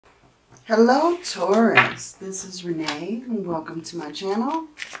Hello Taurus, this is Renee and welcome to my channel.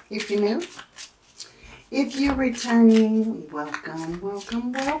 If you're new, if you're returning, welcome,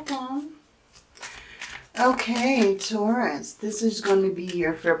 welcome, welcome. Okay Taurus, this is going to be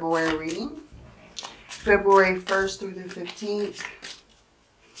your February reading, February 1st through the 15th.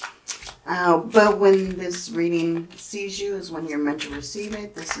 But when this reading sees you is when you're meant to receive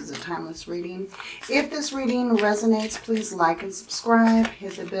it. This is a timeless reading. If this reading resonates, please like and subscribe.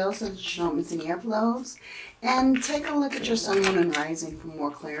 Hit the bell so that you don't miss any uploads. And take a look at your sun, moon, and rising for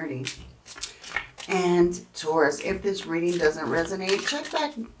more clarity. And Taurus, if this reading doesn't resonate, check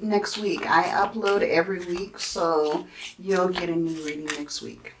back next week. I upload every week, so you'll get a new reading next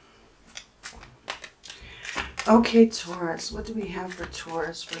week. Okay, Taurus, what do we have for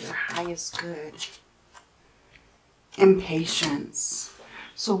Taurus for their highest good? Impatience.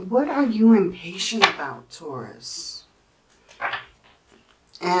 So what are you impatient about, Taurus?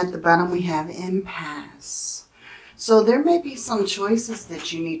 At the bottom we have impasse. So there may be some choices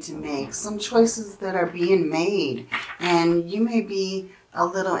that you need to make, some choices that are being made, and you may be a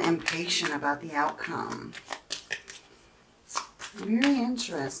little impatient about the outcome. Very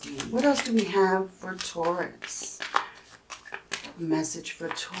interesting. What else do we have for Taurus? A message for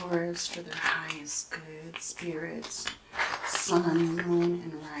Taurus for their highest good spirits, sun, moon,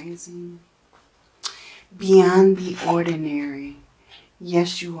 and rising. Beyond the ordinary.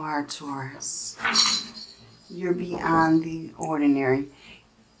 Yes, you are, Taurus. You're beyond the ordinary.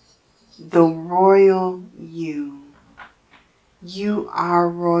 The royal you. You are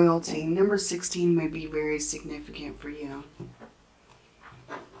royalty. Number 16 may be very significant for you.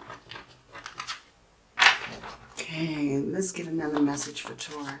 Okay, let's get another message for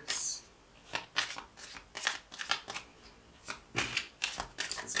Taurus.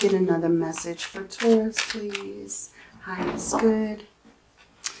 Let's get another message for Taurus, please. Highest good.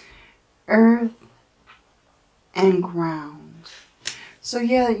 Earth and ground. So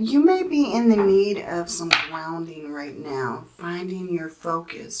yeah, you may be in the need of some grounding right now. Finding your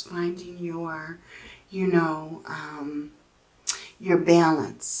focus. Finding your, your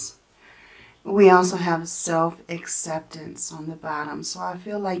balance. We also have self-acceptance on the bottom. So I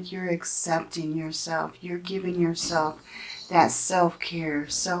feel like you're accepting yourself. You're giving yourself that self-care,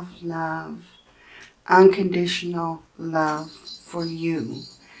 self-love, unconditional love for you.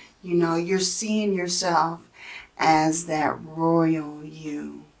 You know, you're seeing yourself as that royal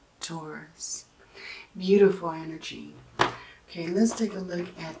you, Taurus. Beautiful energy. Okay, let's take a look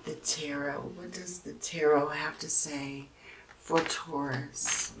at the tarot. What does the tarot have to say for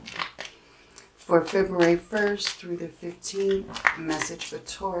Taurus? For February 1st through the 15th, message for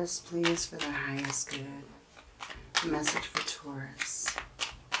Taurus, please, for the highest good. Message for Taurus.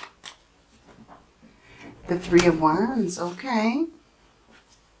 The Three of Wands, okay.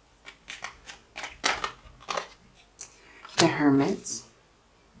 The Hermit.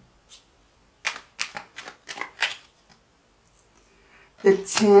 The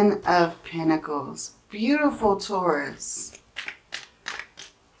Ten of Pentacles. Beautiful, Taurus.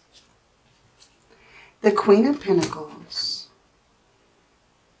 The Queen of Pentacles.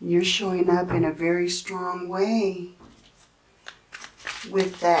 You're showing up in a very strong way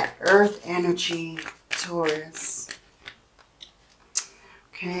with that earth energy, Taurus.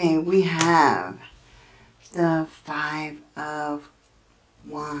 Okay, we have the Five of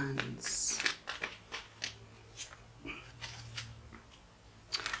Wands.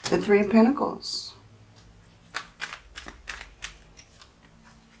 The Three of Pentacles.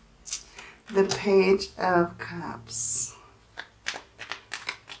 The Page of Cups.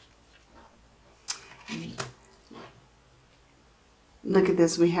 Look at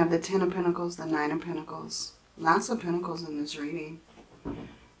this. We have the Ten of Pentacles, the Nine of Pentacles. Lots of Pentacles in this reading.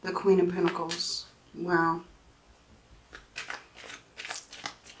 The Queen of Pentacles. Wow.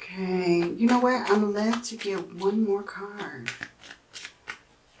 Okay. You know what? I'm led to get one more card.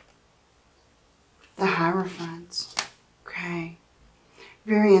 The Hierophant. Okay.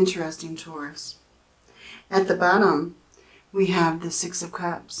 Very interesting, Taurus. At the bottom, we have the Six of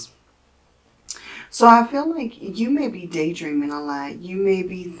Cups. So I feel like you may be daydreaming a lot. You may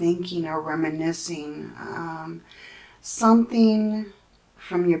be thinking or reminiscing something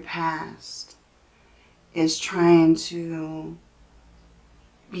from your past is trying to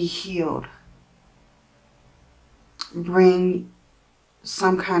be healed. Bring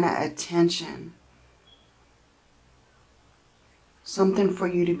some kind of attention. Something for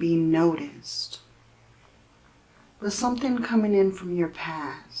you to be noticed. But something coming in from your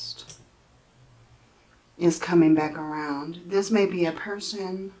past is coming back around. This may be a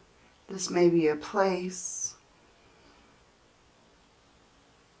person. This may be a place.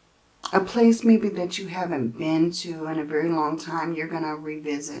 A place maybe that you haven't been to in a very long time, you're going to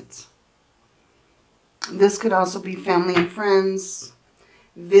revisit. This could also be family and friends,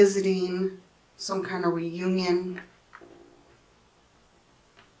 visiting, some kind of reunion.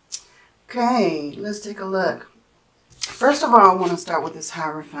 Okay, let's take a look. First of all, I want to start with this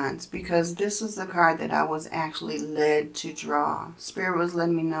Hierophant because this is the card that I was actually led to draw. Spirit was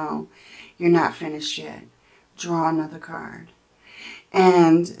letting me know you're not finished yet. Draw another card.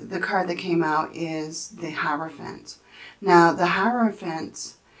 And the card that came out is the Hierophant. Now, the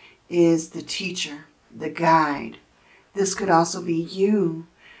Hierophant is the teacher, the guide. This could also be you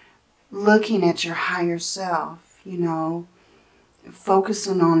looking at your higher self, you know,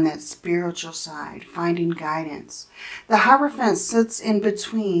 focusing on that spiritual side, finding guidance. The Hierophant sits in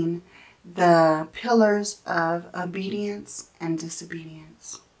between the pillars of obedience and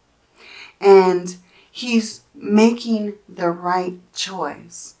disobedience. And he's making the right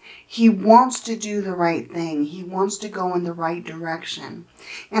choice. He wants to do the right thing. He wants to go in the right direction.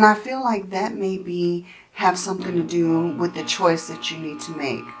 And I feel like that may have something to do with the choice that you need to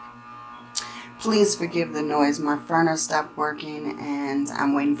make. Please forgive the noise. My furnace stopped working and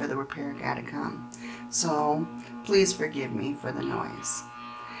I'm waiting for the repair guy to come. So please forgive me for the noise.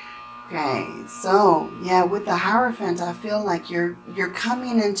 Okay, so yeah, with the Hierophant, I feel like you're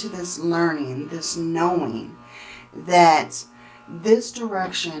coming into this learning, this knowing that this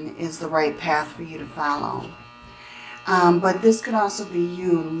direction is the right path for you to follow. But this could also be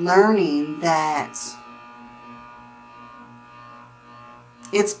you learning that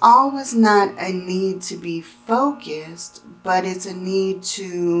it's always not a need to be focused, but it's a need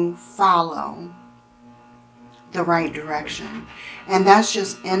to follow the right direction. And that's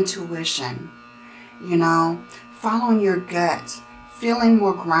just intuition, you know, following your gut, feeling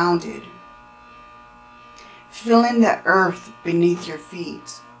more grounded, feeling the earth beneath your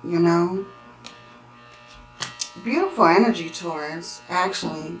feet, you know. Beautiful energy, Taurus.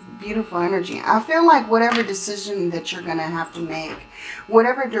 Actually, beautiful energy. I feel like whatever decision that you're going to have to make,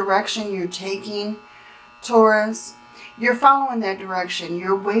 whatever direction you're taking, Taurus, you're following that direction.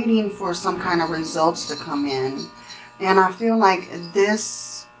 You're waiting for some kind of results to come in. And I feel like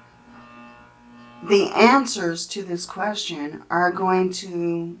the answers to this question are going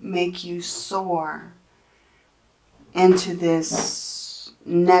to make you soar into this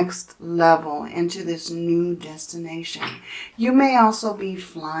next level, into this new destination. You may also be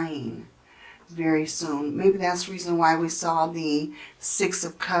flying very soon. Maybe that's the reason why we saw the Six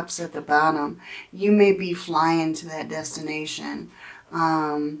of Cups at the bottom. You may be flying to that destination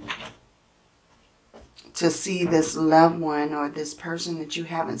to see this loved one or this person that you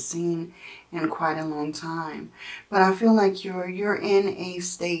haven't seen in quite a long time. But I feel like you're in a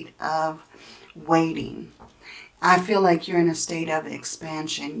state of waiting. I feel like you're in a state of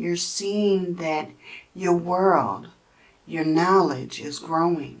expansion. You're seeing that your world, your knowledge is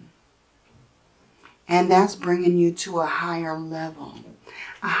growing. And that's bringing you to a higher level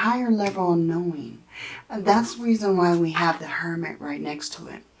of knowing. And that's the reason why we have the Hermit right next to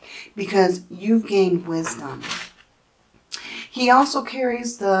it, because you've gained wisdom. He also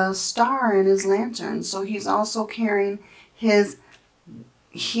carries the star in his lantern, so he's also carrying his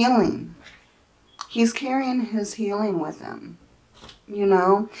healing. He's carrying his healing with him. You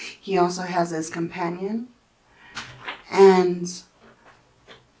know, he also has his companion, and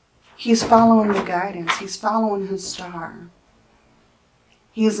he's following the guidance. He's following his star.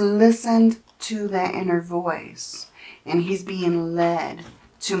 He's listened to that inner voice, and he's being led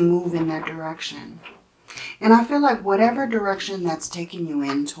to move in that direction. And I feel like whatever direction that's taking you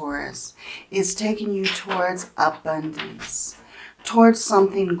in, Taurus, is taking you towards abundance, towards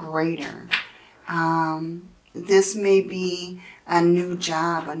something greater. This may be a new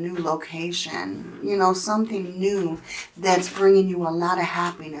job, a new location, you know, something new that's bringing you a lot of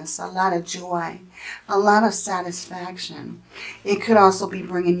happiness, a lot of joy, a lot of satisfaction. It could also be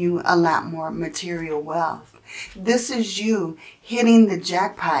bringing you a lot more material wealth. This is you hitting the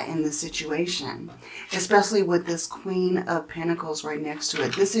jackpot in the situation, especially with this Queen of Pentacles right next to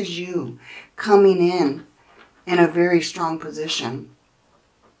it. This is you coming in a very strong position,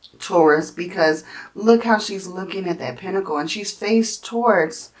 Taurus, because look how she's looking at that pentacle, and she's faced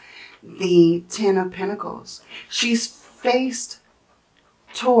towards the Ten of Pentacles. She's faced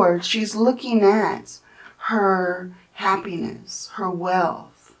towards, she's looking at her happiness, her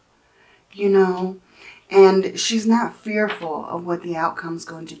wealth, you know, and she's not fearful of what the outcome's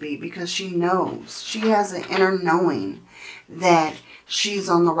going to be, because she knows, she has an inner knowing that she's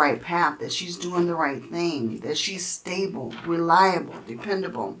on the right path, that she's doing the right thing, that she's stable, reliable,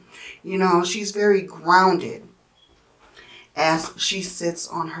 dependable. You know, she's very grounded. as she sits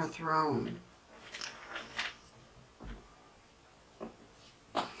on her throne.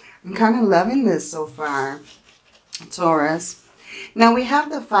 I'm kind of loving this so far, Taurus. Now we have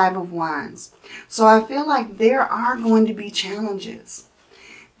the Five of Wands. So I feel like there are going to be challenges.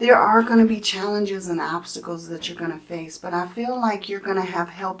 There are going to be challenges and obstacles that you're going to face, but I feel like you're going to have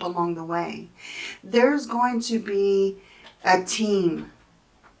help along the way. There's going to be a team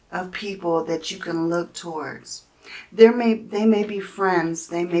of people that you can look towards. They may be friends,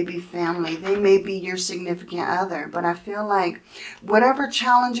 they may be family, they may be your significant other, but I feel like whatever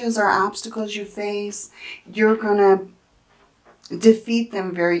challenges or obstacles you face, you're going to defeat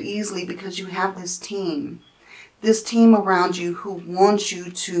them very easily because you have this team around you who wants you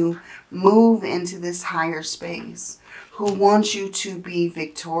to move into this higher space, who wants you to be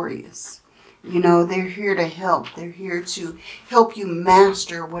victorious. You know, they're here to help. They're here to help you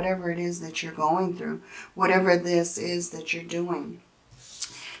master whatever it is that you're going through, whatever this is that you're doing.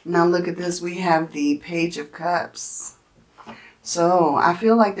 Now look at this. We have the Page of Cups. So I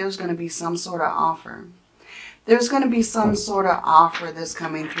feel like there's going to be some sort of offer. There's going to be some sort of offer that's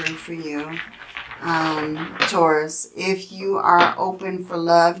coming through for you, Taurus. If you are open for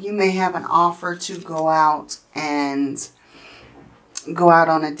love, you may have an offer to go out on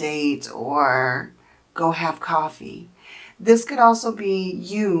a date or go have coffee. This could also be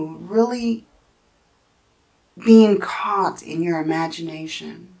you really being caught in your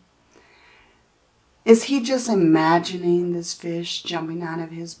imagination. Is he just imagining this fish jumping out of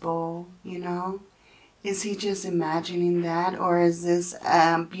his bowl, you know? Is he just imagining that, or is this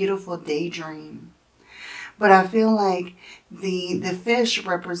a beautiful daydream? But I feel like the fish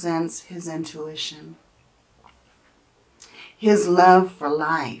represents his intuition, his love for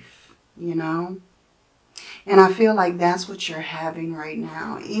life, you know? And I feel like that's what you're having right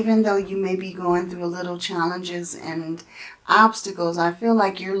now. Even though you may be going through little challenges and obstacles, I feel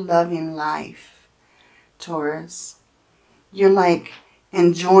like you're loving life, Taurus. You're like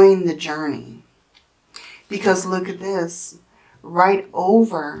enjoying the journey. Because look at this. Right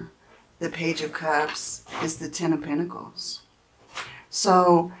over the Page of Cups is the Ten of Pentacles.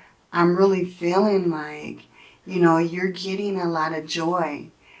 So I'm really feeling like, you know, you're getting a lot of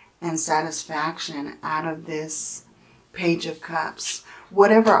joy and satisfaction out of this Page of Cups.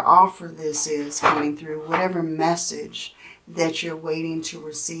 Whatever offer this is coming through, whatever message that you're waiting to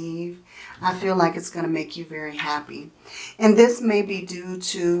receive, I feel like it's going to make you very happy. And this may be due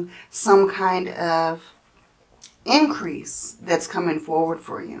to some kind of increase that's coming forward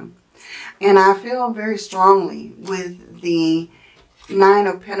for you. And I feel very strongly with the Nine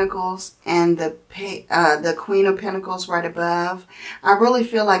of Pentacles and the Queen of Pentacles right above. I really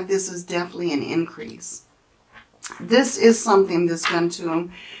feel like this is definitely an increase. This is something that's going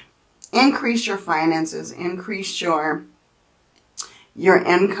to increase your finances, increase your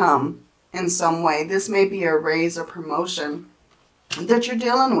income in some way. This may be a raise or promotion that you're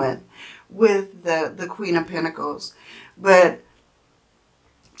dealing with the Queen of Pentacles. But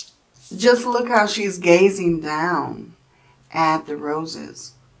just look how she's gazing down at the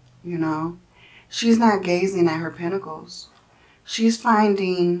roses, you know. She's not gazing at her pentacles. She's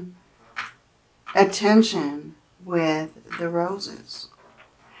finding attention with the roses.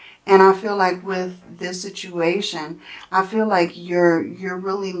 And I feel like with this situation, I feel like you're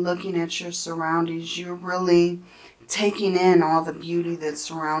really looking at your surroundings. You're really taking in all the beauty that's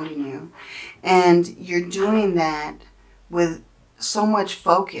surrounding you. And you're doing that with so much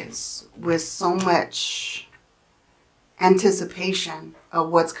focus, with so much anticipation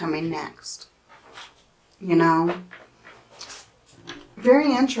of what's coming next. You know?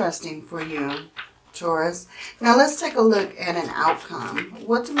 Very interesting for you, Taurus. Now let's take a look at an outcome.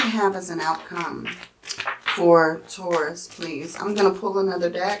 What do we have as an outcome for Taurus, please? I'm going to pull another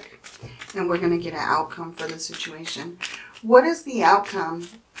deck and we're going to get an outcome for the situation. What is the outcome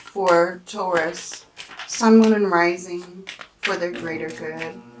for Taurus, Sun, Moon, and Rising for their greater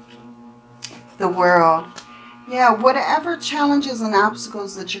good? The World. Yeah, whatever challenges and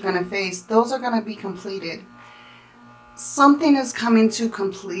obstacles that you're going to face, those are going to be completed. Something is coming to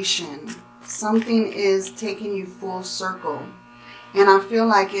completion. Something is taking you full circle. And I feel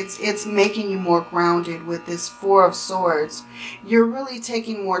like it's making you more grounded with this Four of Swords. You're really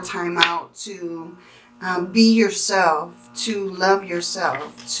taking more time out to be yourself, to love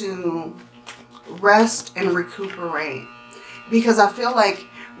yourself, to rest and recuperate. Because I feel like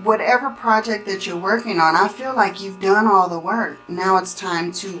whatever project that you're working on, I feel like you've done all the work. Now it's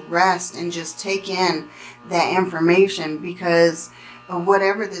time to rest and just take in that information, because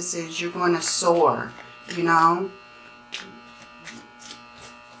whatever this is, you're going to soar, you know.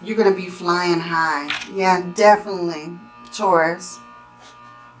 You're going to be flying high. Yeah, definitely. Taurus.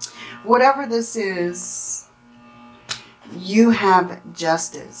 Whatever this is, you have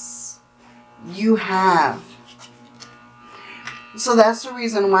justice. You have. So that's the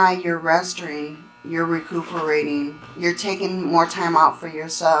reason why you're resting, you're recuperating, you're taking more time out for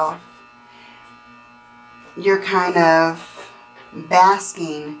yourself. You're kind of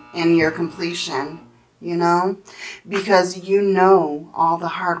basking in your completion, you know, because you know all the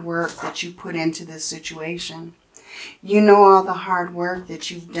hard work that you put into this situation. You know all the hard work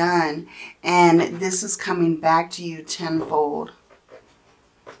that you've done, and this is coming back to you tenfold.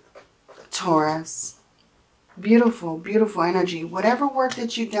 Taurus. Beautiful, beautiful energy. Whatever work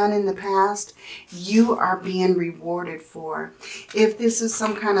that you've done in the past, you are being rewarded for. If this is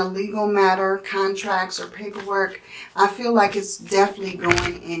some kind of legal matter, contracts or paperwork, I feel like it's definitely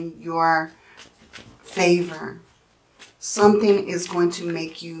going in your favor. Something is going to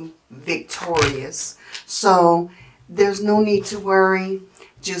make you victorious. So there's no need to worry.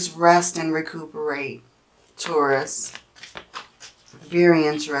 Just rest and recuperate, Taurus. Very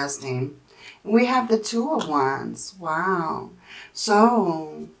interesting. We have the Two of Wands. Wow.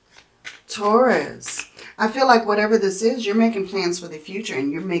 So, Taurus, I feel like whatever this is, you're making plans for the future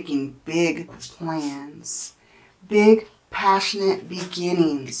and you're making big plans. Big, passionate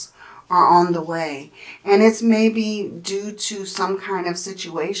beginnings are on the way. And it's maybe due to some kind of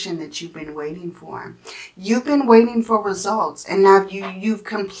situation that you've been waiting for. You've been waiting for results, and now you've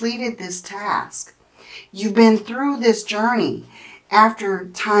completed this task. You've been through this journey after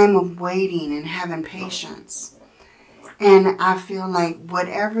time of waiting and having patience. And I feel like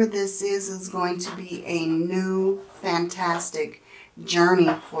whatever this is going to be a new, fantastic journey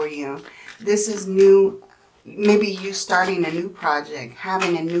for you. This is new, maybe you starting a new project,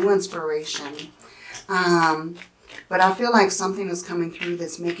 having a new inspiration. But I feel like something is coming through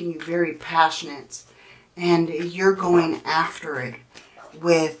that's making you very passionate. And you're going after it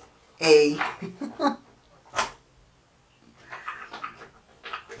with a...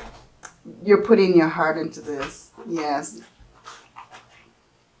 You're putting your heart into this. Yes.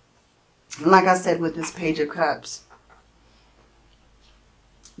 Like I said with this Page of Cups.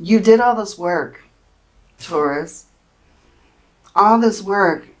 You did all this work, Taurus. All this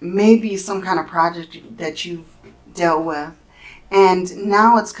work may be some kind of project that you've dealt with. And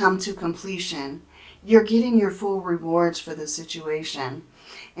now it's come to completion. You're getting your full rewards for the situation.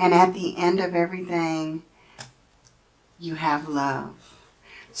 And at the end of everything, you have love.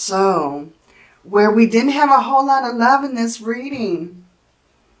 So, where we didn't have a whole lot of love in this reading,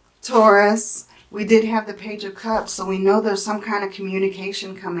 Taurus, we did have the Page of Cups. So we know there's some kind of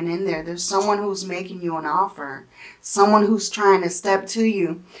communication coming in there. There's someone who's making you an offer. Someone who's trying to step to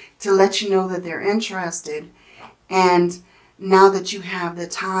you to let you know that they're interested. And now that you have the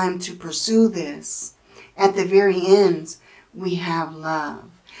time to pursue this, at the very end, we have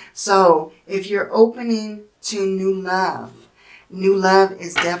love. So if you're opening to new love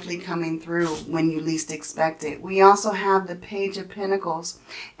is definitely coming through when you least expect it. We also have the Page of Pentacles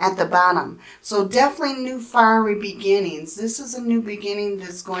at the bottom. So definitely new fiery beginnings. This is a new beginning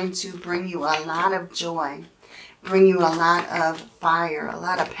that's going to bring you a lot of joy, bring you a lot of fire, a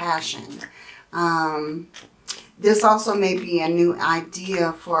lot of passion. This also may be a new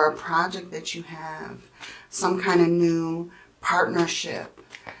idea for a project that you have, some kind of new partnership.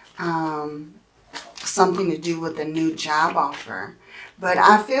 Something to do with a new job offer. But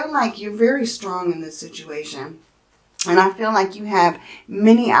I feel like you're very strong in this situation. And I feel like you have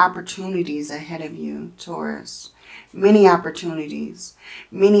many opportunities ahead of you, Taurus. Many opportunities.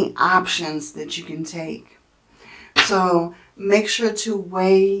 Many options that you can take. So make sure to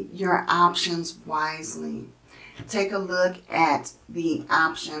weigh your options wisely. Take a look at the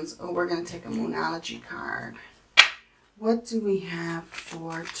options. Oh, we're going to take a Moonology card. What do we have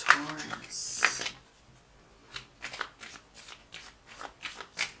for Taurus?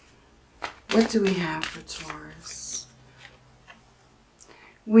 What do we have for Taurus?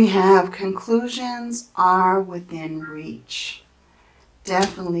 We have conclusions are within reach.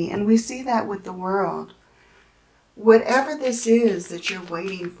 Definitely. And we see that with the world. Whatever this is that you're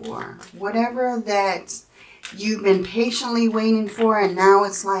waiting for, whatever that you've been patiently waiting for, and now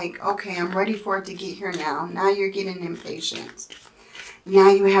it's like, okay, I'm ready for it to get here now. Now you're getting impatient.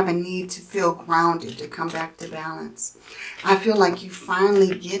 Now you have a need to feel grounded, to come back to balance. I feel like you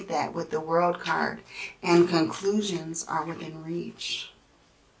finally get that with the World card, and conclusions are within reach.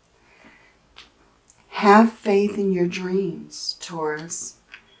 Have faith in your dreams, Taurus.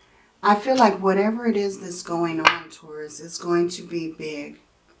 I feel like whatever it is that's going on, Taurus, is going to be big.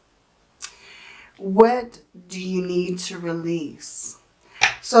 What do you need to release?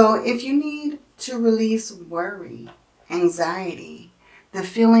 So if you need to release worry, anxiety, the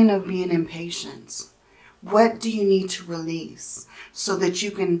feeling of being impatient. What do you need to release so that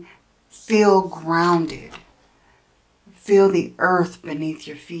you can feel grounded? Feel the earth beneath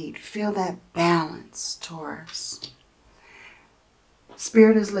your feet. Feel that balance, Taurus.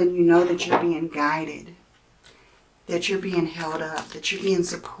 Spirit is letting you know that you're being guided, that you're being held up, that you're being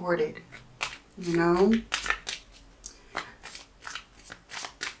supported, you know?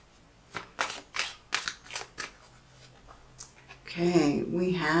 Okay,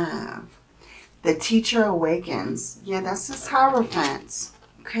 we have the teacher awakens. Yeah, that's this Hierophant.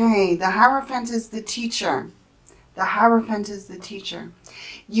 Okay, the Hierophant is the teacher. The Hierophant is the teacher.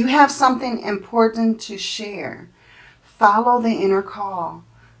 You have something important to share. Follow the inner call.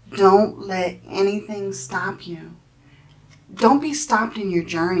 Don't let anything stop you. Don't be stopped in your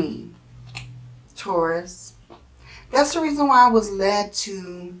journey, Taurus. That's the reason why I was led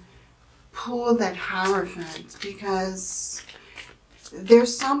to pull that Hierophant, because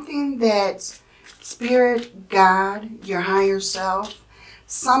there's something that Spirit, God, your higher self,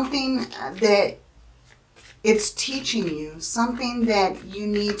 something that it's teaching you, something that you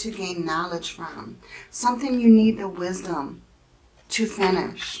need to gain knowledge from, something you need the wisdom to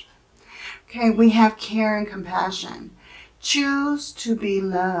finish. Okay, we have care and compassion. Choose to be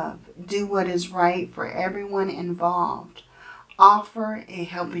love. Do what is right for everyone involved. Offer a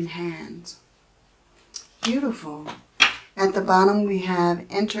helping hand. Beautiful. At the bottom we have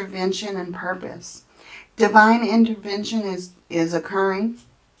intervention and purpose. Divine intervention is occurring.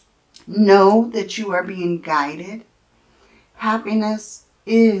 Know that you are being guided. Happiness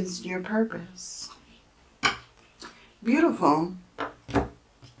is your purpose. Beautiful.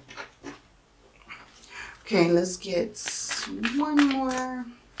 Okay, let's get one more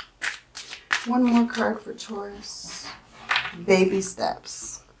card for Taurus. Baby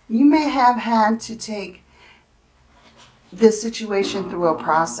steps. You may have had to take this situation through a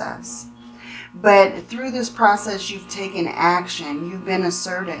process, but through this process you've taken action. You've been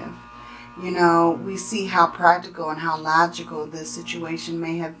assertive. You know, we see how practical and how logical this situation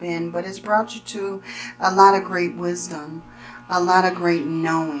may have been, but it's brought you to a lot of great wisdom, a lot of great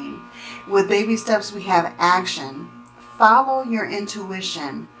knowing. With baby steps, we have action. Follow your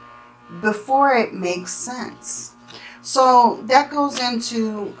intuition before it makes sense. So that goes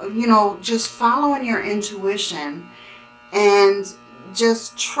into, you know, just following your intuition and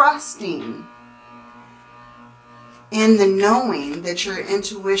just trusting in the knowing that your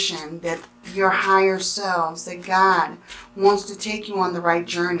intuition, that your higher selves, that God wants to take you on the right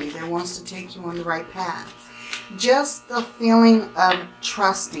journey, that wants to take you on the right path. Just the feeling of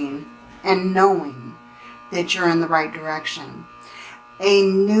trusting and knowing that you're in the right direction. A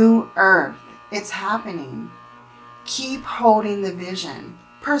new earth, it's happening. Keep holding the vision.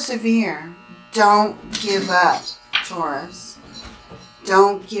 Persevere. Don't give up, Taurus.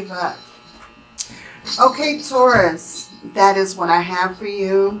 Don't give up. Okay, Taurus, that is what I have for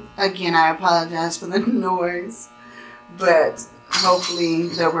you. Again, I apologize for the noise, but hopefully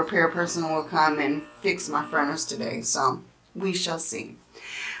the repair person will come and fix my furnace today, so we shall see.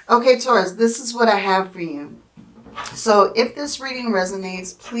 Okay, Taurus, this is what I have for you. So if this reading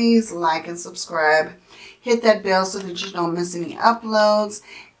resonates, please like and subscribe. Hit that bell so that you don't miss any uploads.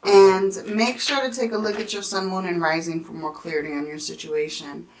 And make sure to take a look at your sun, moon, and rising for more clarity on your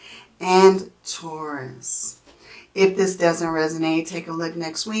situation. And Taurus, if this doesn't resonate, take a look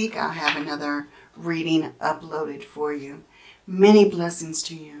next week. I'll have another reading uploaded for you. Many blessings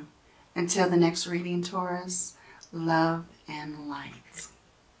to you. Until the next reading, Taurus, love and light.